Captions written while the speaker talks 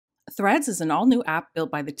Threads is an all-new app built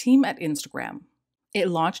by the team at Instagram. It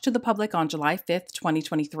launched to the public on July 5th,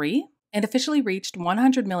 2023, and officially reached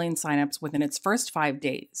 100 million signups within its first 5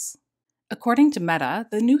 days. According to Meta,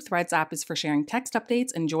 the new Threads app is for sharing text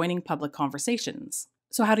updates and joining public conversations.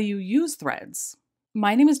 So how do you use Threads?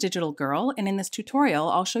 My name is DigitalGrl, and in this tutorial,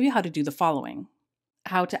 I'll show you how to do the following: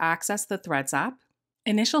 how to access the Threads app,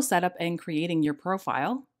 initial setup and creating your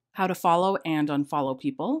profile, how to follow and unfollow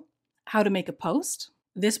people, how to make a post.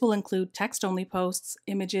 This will include text-only posts,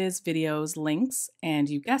 images, videos, links, and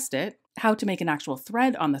you guessed it, how to make an actual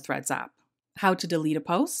thread on the Threads app, how to delete a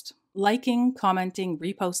post, liking, commenting,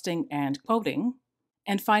 reposting, and quoting,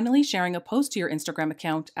 and finally sharing a post to your Instagram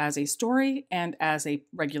account as a story and as a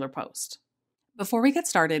regular post. Before we get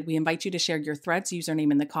started, we invite you to share your Threads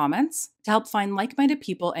username in the comments to help find like-minded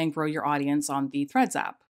people and grow your audience on the Threads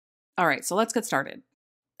app. All right, so let's get started.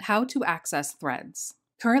 How to access Threads.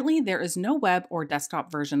 Currently, there is no web or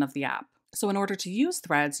desktop version of the app. So in order to use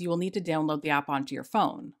Threads, you will need to download the app onto your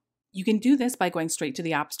phone. You can do this by going straight to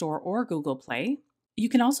the App Store or Google Play. You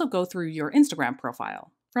can also go through your Instagram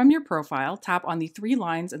profile. From your profile, tap on the 3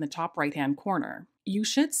 lines in the top right-hand corner. You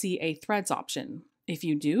should see a Threads option. If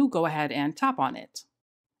you do, go ahead and tap on it.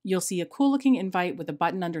 You'll see a cool-looking invite with a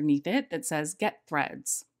button underneath it that says Get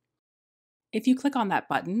Threads. If you click on that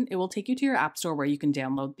button, it will take you to your App Store where you can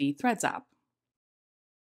download the Threads app.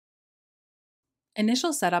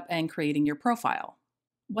 Initial setup and creating your profile.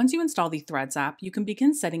 Once you install the Threads app, you can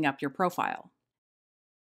begin setting up your profile.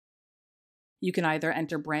 You can either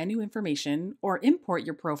enter brand new information or import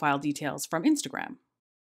your profile details from Instagram.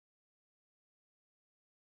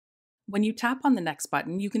 When you tap on the next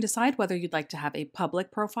button, you can decide whether you'd like to have a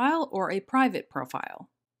public profile or a private profile.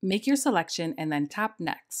 Make your selection and then tap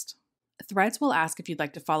Next. Threads will ask if you'd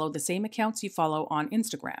like to follow the same accounts you follow on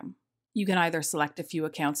Instagram. You can either select a few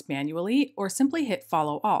accounts manually or simply hit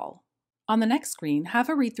Follow All. On the next screen, have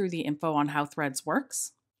a read through the info on how Threads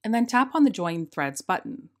works, and then tap on the Join Threads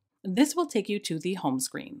button. This will take you to the home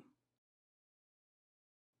screen.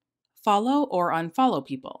 Follow or unfollow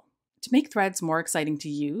people. To make Threads more exciting to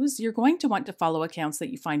use, you're going to want to follow accounts that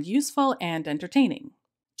you find useful and entertaining.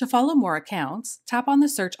 To follow more accounts, tap on the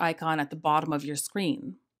search icon at the bottom of your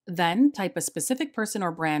screen. Then type a specific person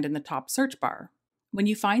or brand in the top search bar. When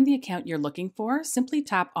you find the account you're looking for, simply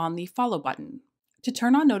tap on the Follow button. To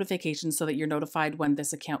turn on notifications so that you're notified when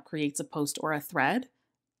this account creates a post or a thread,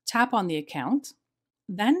 tap on the account,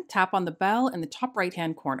 then tap on the bell in the top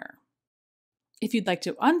right-hand corner. If you'd like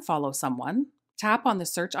to unfollow someone, tap on the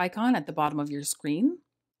search icon at the bottom of your screen,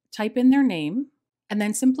 type in their name, and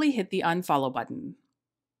then simply hit the Unfollow button.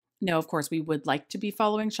 Now, of course, we would like to be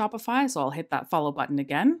following Shopify, so I'll hit that Follow button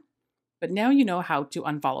again, but now you know how to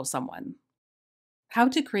unfollow someone. How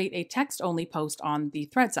to create a text-only post on the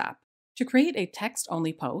Threads app. To create a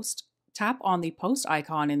text-only post, tap on the post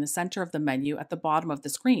icon in the center of the menu at the bottom of the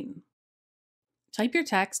screen. Type your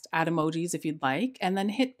text, add emojis if you'd like, and then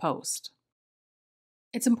hit Post.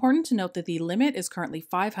 It's important to note that the limit is currently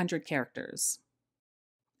 500 characters.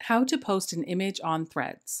 How to post an image on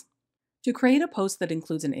Threads. To create a post that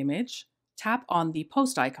includes an image, tap on the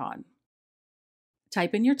post icon.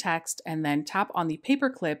 Type in your text and then tap on the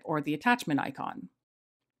paperclip or the attachment icon.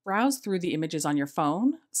 Browse through the images on your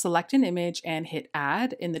phone, select an image and hit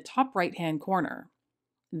Add in the top right-hand corner.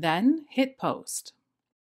 Then hit Post.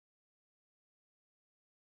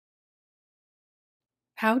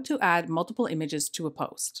 How to add multiple images to a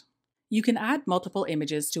post. You can add multiple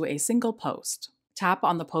images to a single post. Tap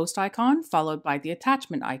on the post icon followed by the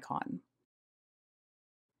attachment icon.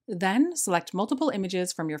 Then select multiple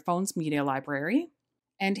images from your phone's media library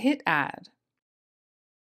and hit Add.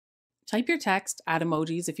 Type your text, add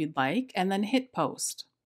emojis if you'd like, and then hit Post.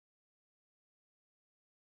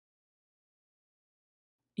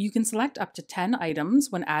 You can select up to 10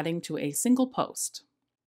 items when adding to a single post.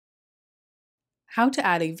 How to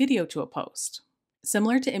add a video to a post.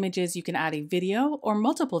 Similar to images, you can add a video or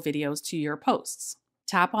multiple videos to your posts.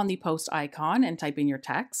 Tap on the post icon and type in your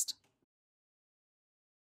text.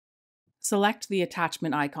 Select the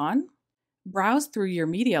attachment icon. Browse through your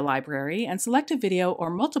media library and select a video or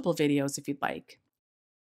multiple videos if you'd like.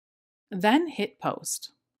 Then hit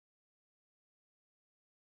Post.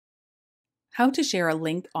 How to share a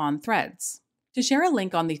link on Threads. To share a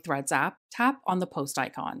link on the Threads app, tap on the post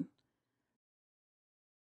icon.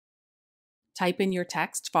 Type in your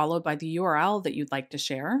text followed by the URL that you'd like to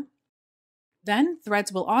share. Then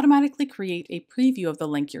Threads will automatically create a preview of the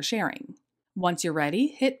link you're sharing. Once you're ready,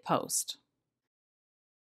 hit Post.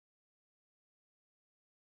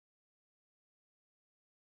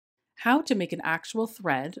 How to make an actual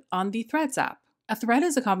thread on the Threads app. A thread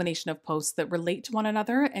is a combination of posts that relate to one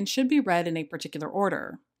another and should be read in a particular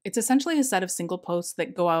order. It's essentially a set of single posts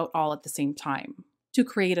that go out all at the same time. To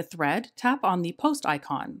create a thread, tap on the post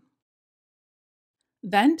icon.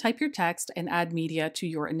 Then type your text and add media to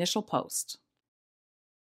your initial post.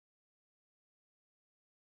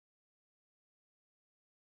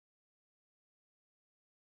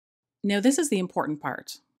 Now this is the important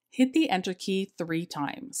part. Hit the Enter key 3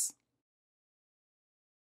 times.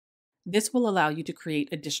 This will allow you to create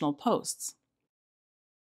additional posts.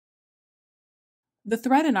 The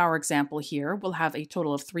thread in our example here will have a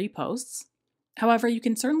total of 3 posts. However, you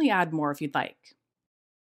can certainly add more if you'd like.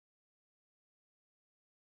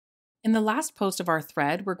 In the last post of our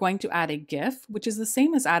thread, we're going to add a GIF, which is the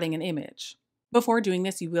same as adding an image. Before doing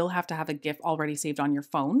this, you will have to have a GIF already saved on your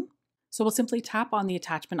phone. So we'll simply tap on the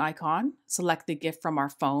attachment icon, select the GIF from our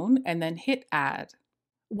phone, and then hit Add.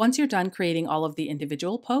 Once you're done creating all of the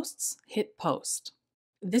individual posts, hit Post.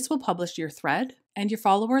 This will publish your thread, and your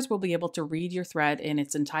followers will be able to read your thread in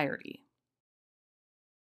its entirety.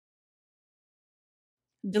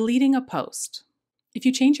 Deleting a post. If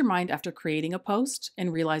you change your mind after creating a post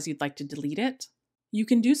and realize you'd like to delete it, you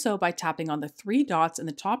can do so by tapping on the 3 dots in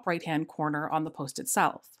the top right-hand corner on the post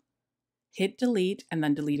itself. Hit Delete and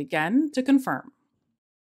then Delete again to confirm.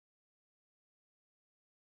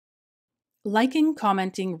 Liking,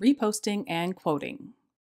 commenting, reposting, and quoting.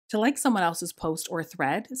 To like someone else's post or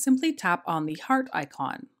thread, simply tap on the heart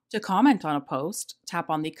icon. To comment on a post, tap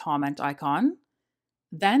on the comment icon,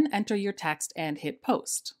 then enter your text and hit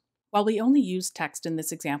Post. While we only use text in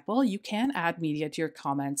this example, you can add media to your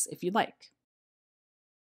comments if you like.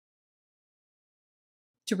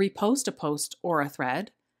 To repost a post or a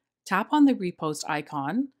thread, tap on the repost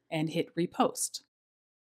icon and hit Repost.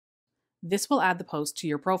 This will add the post to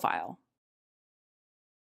your profile.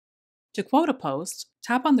 To quote a post,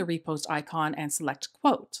 tap on the repost icon and select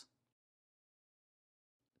Quote.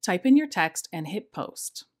 Type in your text and hit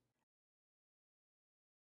Post.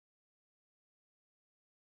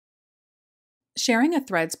 Sharing a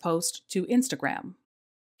Threads post to Instagram.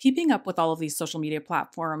 Keeping up with all of these social media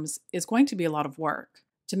platforms is going to be a lot of work.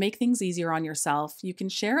 To make things easier on yourself, you can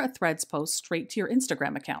share a Threads post straight to your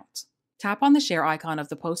Instagram account. Tap on the share icon of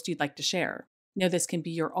the post you'd like to share. Now, this can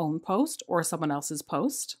be your own post or someone else's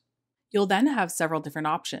post. You'll then have several different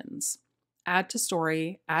options: add to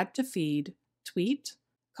story, add to feed, tweet,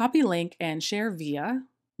 copy link, and share via,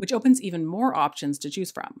 which opens even more options to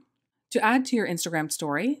choose from. To add to your Instagram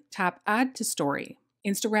story, tap Add to Story.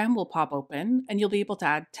 Instagram will pop open, and you'll be able to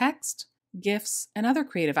add text, GIFs, and other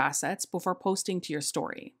creative assets before posting to your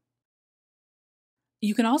story.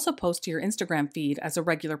 You can also post to your Instagram feed as a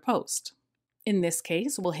regular post. In this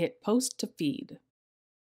case, we'll hit Post to Feed.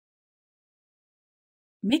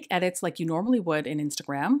 Make edits like you normally would in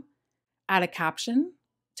Instagram, add a caption,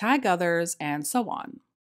 tag others, and so on.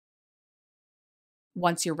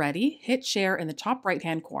 Once you're ready, hit Share in the top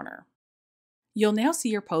right-hand corner. You'll now see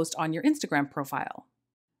your post on your Instagram profile.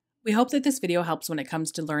 We hope that this video helps when it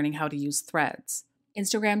comes to learning how to use Threads.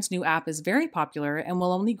 Instagram's new app is very popular and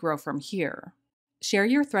will only grow from here. Share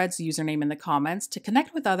your Threads username in the comments to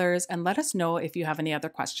connect with others and let us know if you have any other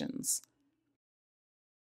questions.